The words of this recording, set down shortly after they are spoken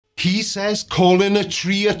He says calling a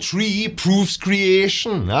tree proves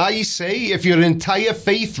creation. I say if your entire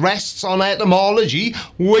faith rests on etymology,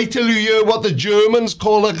 wait till you hear what the Germans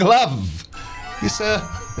call a glove. It's a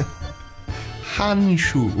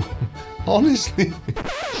handshoe. Honestly.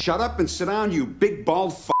 Shut up and sit down, you big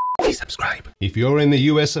bald f***. Please subscribe. If you're in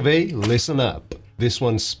the US of A, listen up. This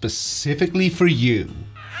one's specifically for you.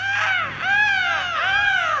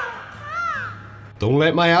 Don't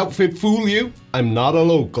let my outfit fool you. I'm not a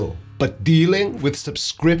local. But dealing with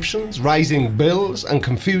subscriptions, rising bills, and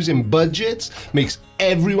confusing budgets makes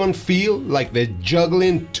everyone feel like they're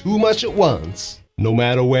juggling too much at once, no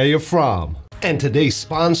matter where you're from. And today's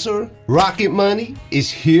sponsor, Rocket Money,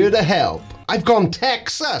 is here to help. I've gone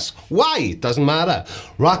Texas. Why? It doesn't matter.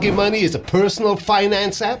 Rocket Money is a personal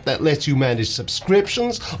finance app that lets you manage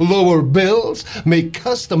subscriptions, lower bills, make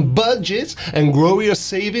custom budgets, and grow your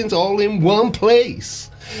savings all in one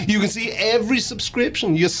place. You can see every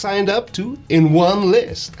subscription you signed up to in one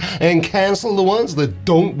list and cancel the ones that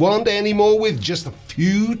don't want anymore with just a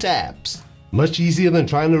few taps. Much easier than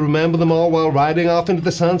trying to remember them all while riding off into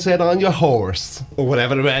the sunset on your horse. Or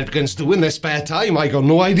whatever Americans do in their spare time, I got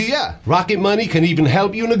no idea. Rocket Money can even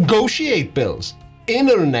help you negotiate bills.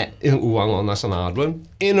 Internet, ooh, hang on, that's an hard one.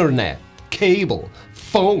 Internet, cable,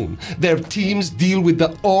 phone. Their teams deal with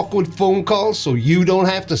the awkward phone calls so you don't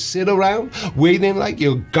have to sit around waiting like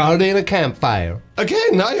you're guarding a campfire.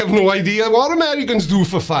 Again, I have no idea what Americans do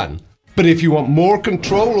for fun. But if you want more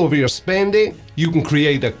control over your spending, you can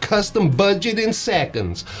create a custom budget in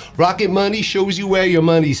seconds. Rocket Money shows you where your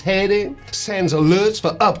money's heading, sends alerts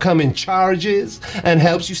for upcoming charges, and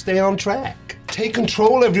helps you stay on track. Take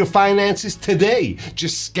control of your finances today.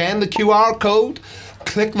 Just scan the QR code,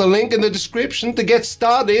 click the link in the description to get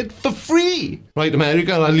started for free. Right,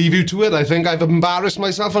 America, I'll leave you to it. I think I've embarrassed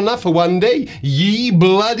myself enough for one day. Ye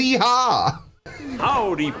bloody ha!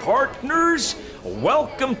 Howdy, partners.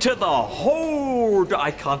 Welcome to the horde.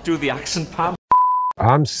 I can't do the accent, Pam.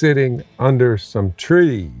 I'm sitting under some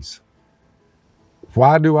trees.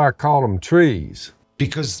 Why do I call them trees?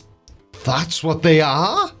 Because that's what they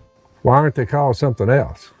are? Why aren't they called something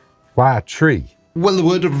else? Why a tree? Well, the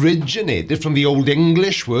word originated from the Old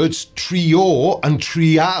English words trio and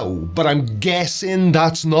triao, but I'm guessing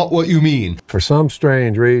that's not what you mean. For some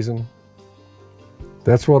strange reason,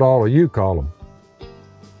 that's what all of you call them.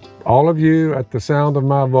 All of you at the sound of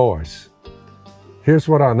my voice. Here's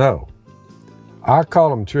what I know. I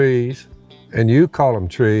call them trees, and you call them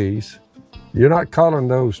trees. You're not calling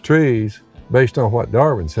those trees based on what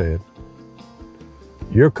Darwin said.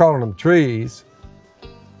 You're calling them trees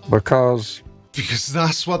because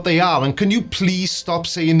that's what they are. And can you please stop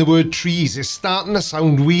saying the word trees? It's starting to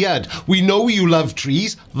sound weird. We know you love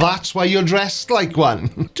trees. That's why you're dressed like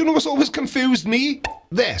one. Do you know what's always confused me?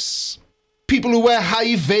 This. People who wear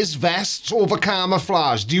high-vis vests over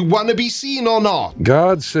camouflage. Do you want to be seen or not?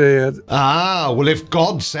 God said. Ah, well, if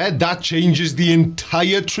God said, that changes the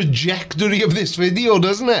entire trajectory of this video,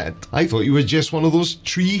 doesn't it? I thought you were just one of those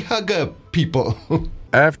tree hugger people.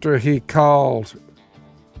 After he called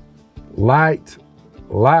light,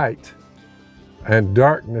 light, and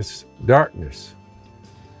darkness, darkness.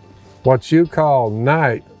 What you call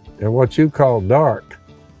night and what you call dark,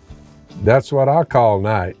 that's what I call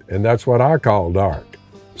night, and that's what I call dark.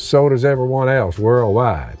 So does everyone else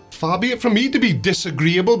worldwide. Far be it from me to be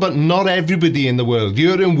disagreeable, but not everybody in the world.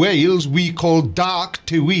 Here in Wales, we call dark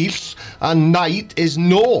Tywyll, and night is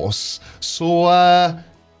Norse. So,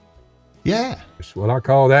 yeah. Well, I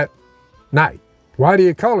call that night. Why do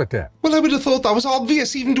you call it that? Well, I would have thought that was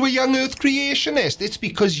obvious even to a young earth creationist. It's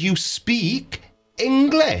because you speak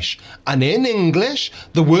English. And in English,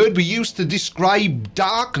 the word we use to describe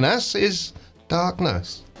darkness is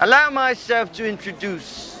darkness. Allow myself to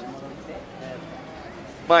introduce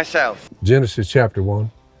myself. Genesis chapter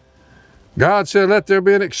 1. God said, let there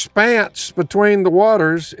be an expanse between the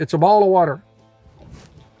waters. It's a ball of water.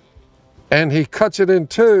 And he cuts it in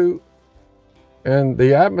two, and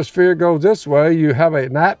the atmosphere goes this way. You have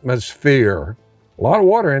an atmosphere, a lot of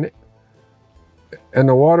water in it, and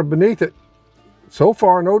the water beneath it. So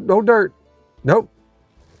far, no dirt. Nope.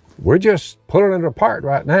 We're just pulling it apart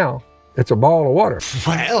right now. It's a ball of water.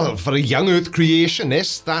 Well, for a young earth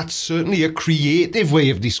creationist, that's certainly a creative way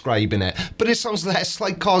of describing it. But it sounds less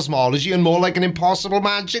like cosmology and more like an impossible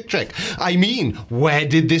magic trick. I mean, where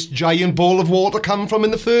did this giant ball of water come from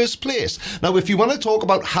in the first place? Now, if you want to talk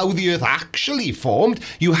about how the earth actually formed,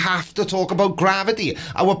 you have to talk about gravity.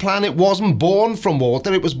 Our planet wasn't born from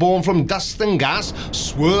water, it was born from dust and gas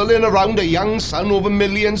swirling around a young sun over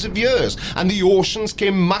millions of years. And the oceans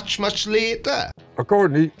came much, much later.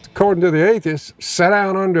 According to the atheists, sat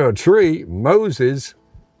down under a tree, Moses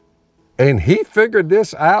And he figured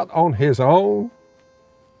this out on his own?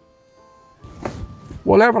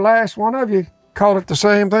 Well, every last one of you called it the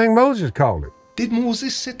same thing Moses called it. Did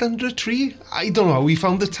Moses sit under a tree? I don't know how he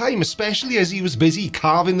found the time, especially as he was busy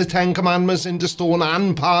carving the Ten Commandments into stone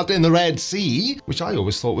and parting the Red Sea, which I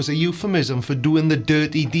always thought was a euphemism for doing the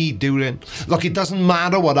dirty deed doing. Look, it doesn't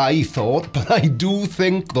matter what I thought, but I do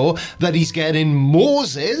think, though, that he's getting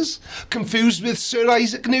Moses confused with Sir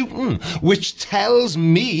Isaac Newton, which tells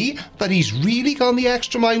me that he's really gone the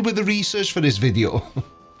extra mile with the research for this video.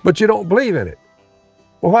 But you don't believe in it.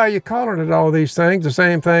 Well, why are you calling it all these things? The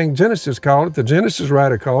same thing Genesis called it, the Genesis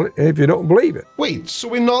writer called it, if you don't believe it. Wait, so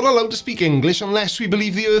we're not allowed to speak English unless we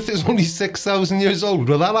believe the Earth is only 6,000 years old?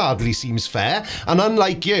 Well, that hardly seems fair. And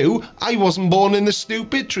unlike you, I wasn't born in the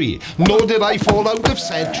stupid tree. Nor did I fall out of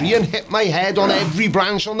said tree and hit my head on every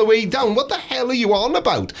branch on the way down. What the hell are you on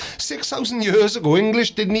about? 6,000 years ago,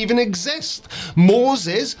 English didn't even exist.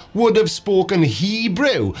 Moses would have spoken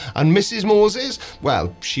Hebrew. And Mrs. Moses,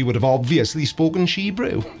 well, she would have obviously spoken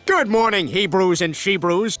Shebrew. Good morning, Hebrews and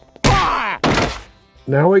Shebrews. Ah!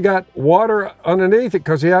 Now we got water underneath it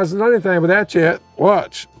because he hasn't done anything with that yet.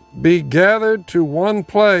 Watch. Be gathered to one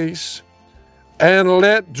place and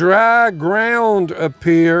let dry ground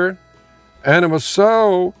appear. And it was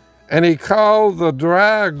so, and he called the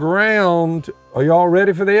dry ground, are you all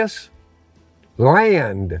ready for this?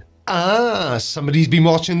 Land. Ah, somebody's been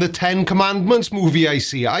watching the Ten Commandments movie, I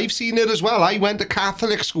see. I've seen it as well. I went to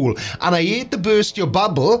Catholic school, and I hate to burst your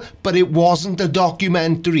bubble, but it wasn't a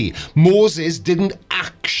documentary. Moses didn't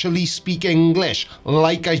actually speak English,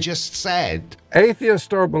 like I just said.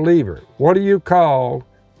 Atheist or believer, what do you call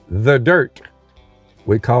the dirt?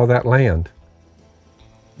 We call that land.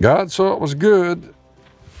 God saw it was good,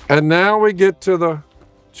 and now we get to the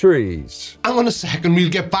trees. Hang on a second, we'll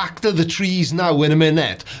get back to the trees now in a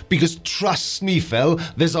minute, because trust me, Phil,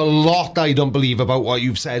 there's a lot I don't believe about what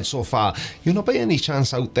you've said so far. You're not by any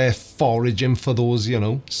chance out there foraging for those, you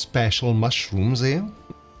know, special mushrooms, eh?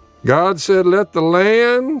 God said, let the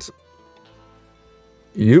land,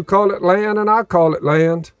 you call it land and I call it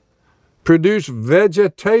land, produce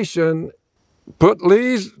vegetation, put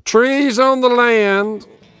trees on the land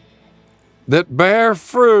that bear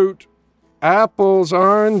fruit, apples,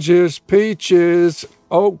 oranges, peaches,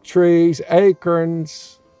 oak trees,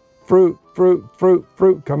 acorns, fruit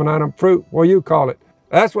coming out of fruit. What do you call it?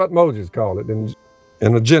 That's what Moses called it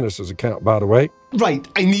in the Genesis account, by the way. Right,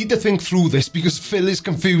 I need to think through this because Phil is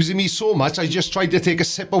confusing me so much I just tried to take a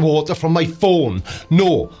sip of water from my phone.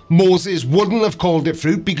 No, Moses wouldn't have called it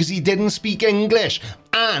fruit because he didn't speak English.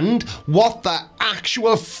 And what the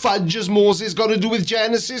actual fudge has Moses got to do with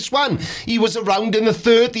Genesis 1? He was around in the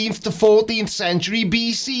 13th to 14th century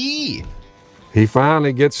BCE. He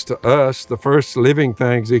finally gets to us, the first living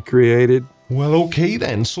things he created. Well, okay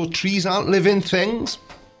then, so trees aren't living things?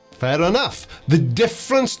 Fair enough. The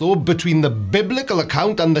difference, though, between the biblical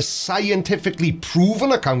account and the scientifically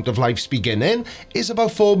proven account of life's beginning is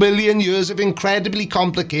about 4 billion years of incredibly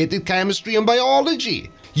complicated chemistry and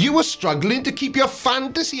biology. You were struggling to keep your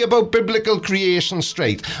fantasy about biblical creation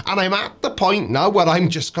straight, and I'm at the point now where I'm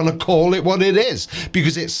just going to call it what it is,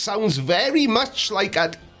 because it sounds very much like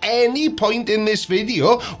at any point in this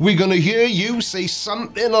video, we're going to hear you say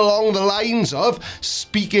something along the lines of,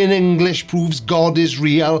 speaking English proves God is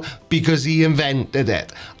real because he invented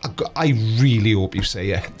it. I really hope you say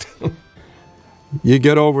it. You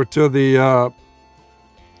get over to the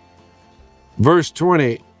verse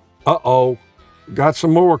 20. Uh-oh, got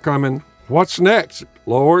some more coming. What's next,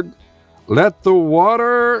 Lord? Let the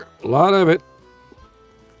water, a lot of it,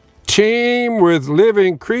 teem with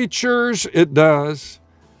living creatures. It does.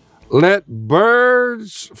 Let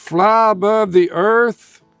birds fly above the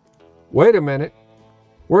earth. Wait a minute.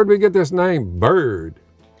 Where'd we get this name, bird?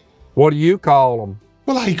 What do you call them?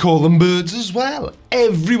 Well, I call them birds as well.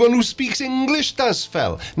 Everyone who speaks English does,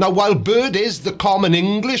 Phil. Now, while bird is the common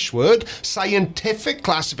English word, scientific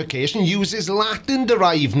classification uses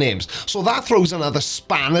Latin-derived names. So that throws another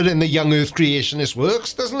spanner in the young earth creationist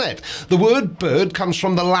works, doesn't it? The word bird comes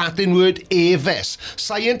from the Latin word avis.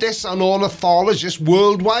 Scientists and ornithologists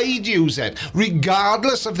worldwide use it,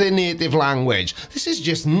 regardless of their native language. This is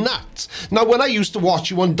just nuts. Now, when I used to watch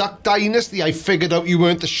you on Duck Dynasty, I figured out you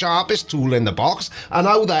weren't the sharpest tool in the box, and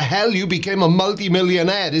how the hell you became a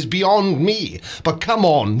multi-millionaire is beyond me. But come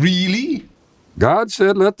on, really? God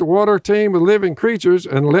said, let the water teem with living creatures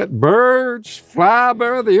and let birds fly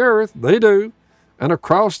above the earth. They do. And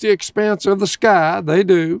across the expanse of the sky. They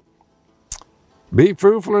do. Be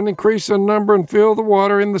fruitful and increase in number and fill the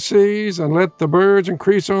water in the seas and let the birds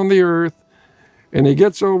increase on the earth. And he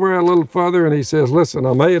gets over a little further and he says, listen,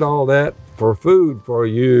 I made all that for food for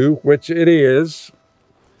you, which it is.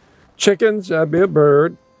 Chickens, that'd be a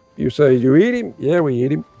bird. You say, you eat him? Yeah, we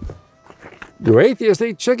eat him. Do atheists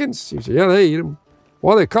eat chickens? You say, yeah, they eat them.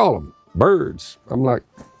 What do they call them? Birds. I'm like,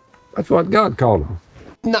 that's what God called them.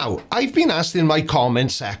 Now, I've been asked in my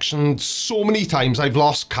comment section so many times I've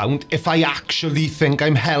lost count if I actually think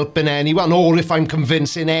I'm helping anyone or if I'm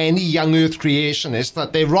convincing any young earth creationist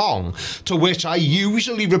that they're wrong, to which I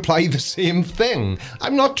usually reply the same thing.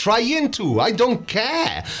 I'm not trying to, I don't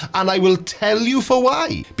care, and I will tell you for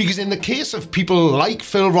why. Because in the case of people like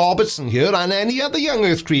Phil Robertson here, and any other young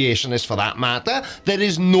earth creationist for that matter, there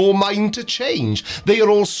is no mind to change. They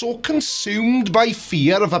are all so consumed by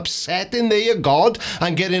fear of upsetting their God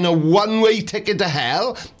and getting a one-way ticket to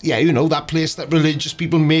hell. Yeah, you know, that place that religious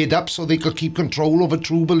people made up so they could keep control over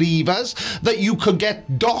true believers, that you could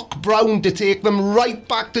get Doc Brown to take them right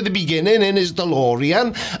back to the beginning in his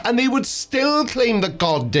DeLorean, and they would still claim that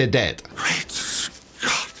God did it. Great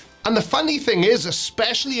Scott. And the funny thing is,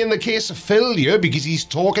 especially in the case of Phil here, because he's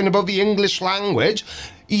talking about the English language,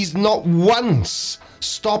 he's not once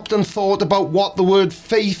stopped and thought about what the word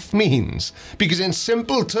faith means. Because in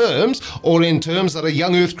simple terms, or in terms that a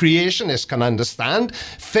young earth creationist can understand,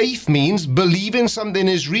 faith means believing something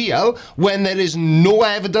is real when there is no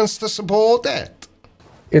evidence to support it.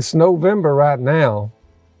 It's November right now.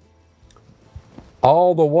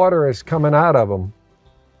 All the water is coming out of them.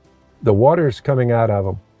 The water is coming out of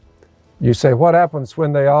them. You say, what happens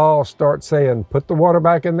when they all start saying, put the water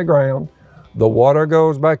back in the ground? The water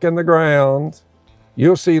goes back in the ground.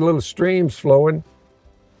 You'll see little streams flowing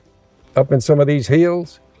up in some of these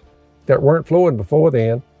hills that weren't flowing before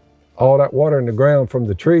then. All that water in the ground from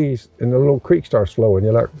the trees, and the little creek starts flowing.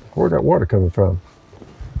 You're like, where's that water coming from?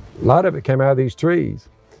 A lot of it came out of these trees.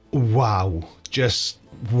 Wow, just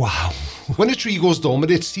wow. When a tree goes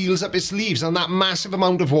dormant, it seals up its leaves, and that massive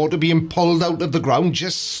amount of water being pulled out of the ground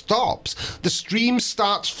just stops. The stream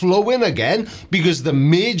starts flowing again because the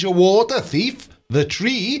major water thief, the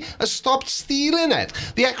tree, has stopped stealing it.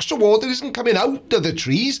 The extra water isn't coming out of the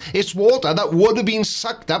trees, it's water that would have been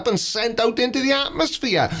sucked up and sent out into the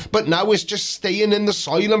atmosphere, but now it's just staying in the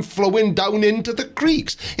soil and flowing down into the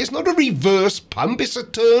creeks. It's not a reverse pump, it's a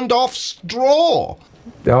turned off straw.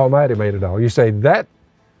 The Almighty made it all. You say, that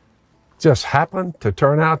just happened to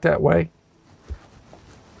turn out that way?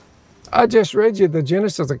 I just read you the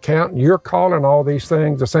Genesis account, and you're calling all these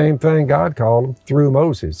things the same thing God called them through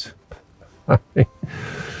Moses.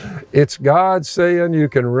 It's God saying you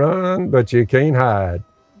can run, but you can't hide.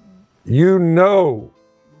 You know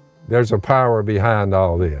there's a power behind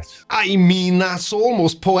all this. I mean, that's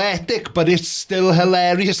almost poetic, but it's still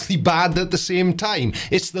hilariously bad at the same time.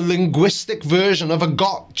 It's the linguistic version of a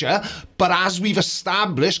gotcha, but as we've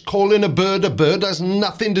established, calling a bird has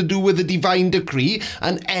nothing to do with the divine decree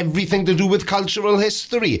and everything to do with cultural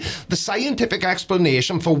history. The scientific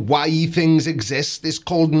explanation for why things exist is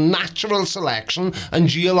called natural selection and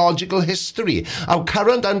geological history. Our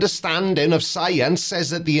current understanding of science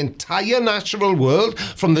says that the entire natural world,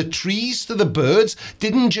 from the trees to the birds,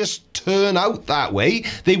 didn't just turn out that way.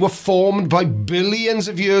 They were formed by billions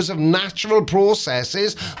of years of natural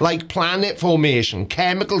processes like planet formation,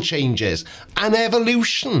 chemical changes, and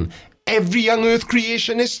evolution. Every young earth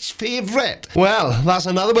creationist's favourite. Well, that's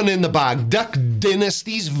another one in the bag. Duck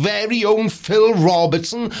Dynasty's very own Phil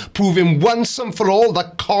Robertson, proving once and for all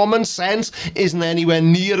that common sense isn't anywhere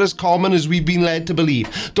near as common as we've been led to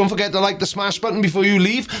believe. Don't forget to like the smash button before you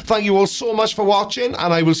leave. Thank you all so much for watching,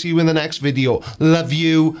 and I will see you in the next video. Love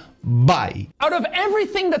you. Bye. Out of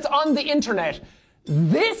everything that's on the internet,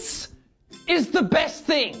 this is the best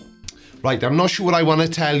thing. Right, I'm not sure I want to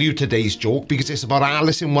tell you today's joke because it's about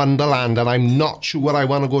Alice in Wonderland, and I'm not sure I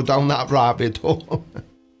want to go down that rabbit hole.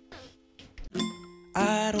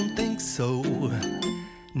 I don't think so.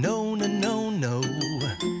 No, no, no, no.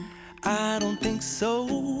 I don't think so.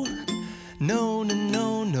 No, no,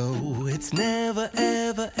 no, no. It's never,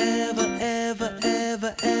 ever, ever, ever,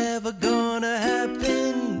 ever, ever go.